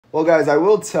Well, guys, I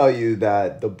will tell you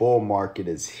that the bull market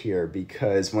is here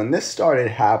because when this started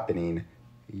happening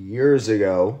years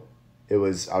ago, I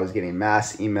was getting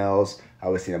mass emails. I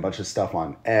was seeing a bunch of stuff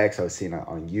on X. I was seeing it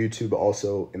on YouTube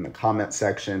also in the comment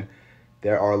section.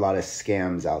 There are a lot of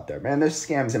scams out there. Man, there's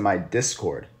scams in my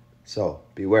Discord. So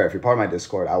beware. If you're part of my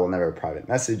Discord, I will never private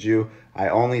message you. I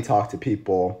only talk to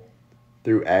people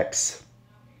through X,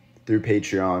 through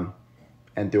Patreon,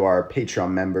 and through our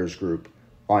Patreon members group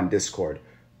on Discord.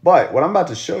 But what I'm about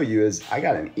to show you is I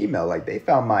got an email. Like, they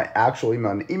found my actual email.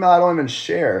 An email I don't even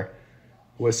share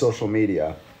with social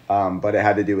media, but it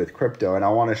had to do with crypto. And I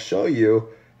want to show you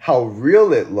how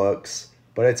real it looks,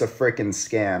 but it's a freaking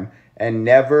scam. And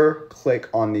never click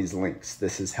on these links.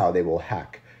 This is how they will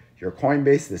hack your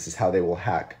Coinbase. This is how they will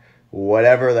hack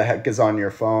whatever the heck is on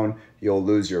your phone. You'll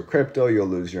lose your crypto. You'll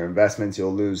lose your investments.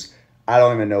 You'll lose, I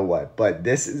don't even know what. But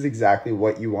this is exactly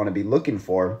what you want to be looking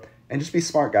for. And just be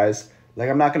smart, guys. Like,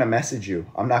 I'm not going to message you.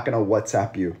 I'm not going to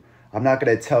WhatsApp you. I'm not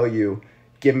going to tell you,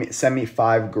 send me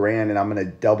 $5,000 and I'm going to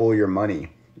double your money,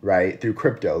 right? Through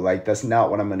crypto. Like, that's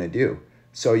not what I'm going to do.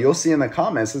 So you'll see in the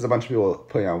comments, there's a bunch of people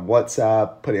putting on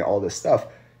WhatsApp, putting all this stuff.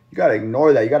 You got to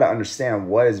ignore that. You got to understand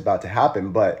what is about to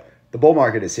happen. But the bull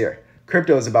market is here.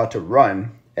 Crypto is about to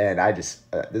run. And this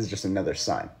is just another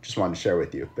sign. Just wanted to share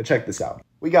with you. But check this out.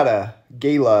 We got a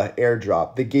Gala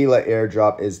airdrop. The Gala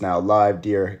airdrop is now live.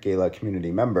 Dear Gala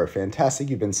community member, fantastic.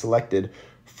 You've been selected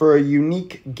for a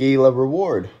unique Gala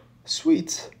reward.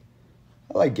 Sweet.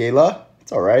 I like Gala.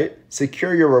 It's all right.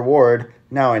 Secure your reward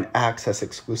now and access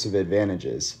exclusive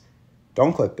advantages.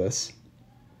 Don't click this.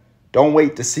 Don't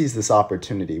wait to seize this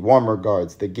opportunity. Warm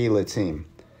regards, the Gala team.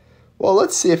 Well,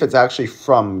 let's see if it's actually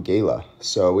from Gala.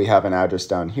 So we have an address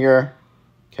down here.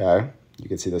 Okay. You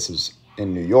can see this is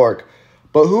in New York.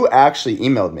 But who actually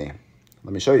emailed me?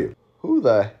 Let me show you. Who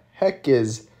the heck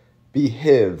is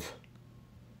behiv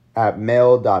at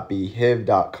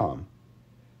mail.behiv.com?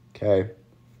 Okay.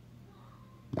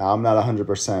 Now, I'm not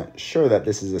 100% sure that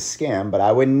this is a scam, but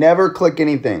I would never click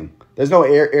anything. There's no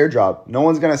airdrop. No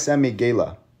one's going to send me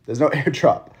Gala. There's no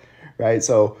airdrop, right?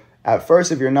 So at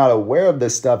first, if you're not aware of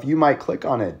this stuff, you might click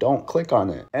on it. Don't click on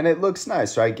it. And it looks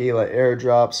nice, right? Gala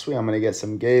airdrop. Sweet, I'm going to get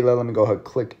some Gala. Let me go ahead and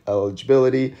click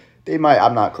eligibility. They might,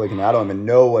 I'm not clicking it. I don't even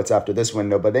know what's after this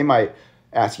window, but they might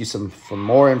ask you for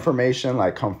more information,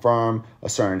 like confirm a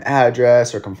certain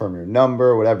address or confirm your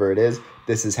number, whatever it is.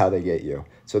 This is how they get you.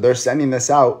 So they're sending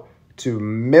this out to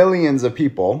millions of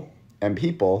people, and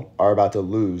people are about to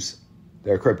lose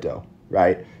their crypto,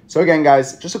 right? So again,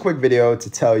 guys, just a quick video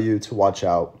to tell you to watch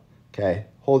out, okay?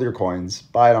 Hold your coins,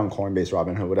 buy it on Coinbase,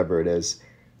 Robinhood, whatever it is.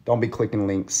 Don't be clicking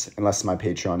links unless it's my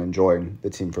Patreon, and join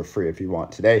the team for free if you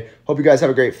want today. Hope you guys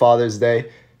have a great Father's Day.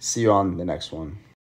 See you on the next one.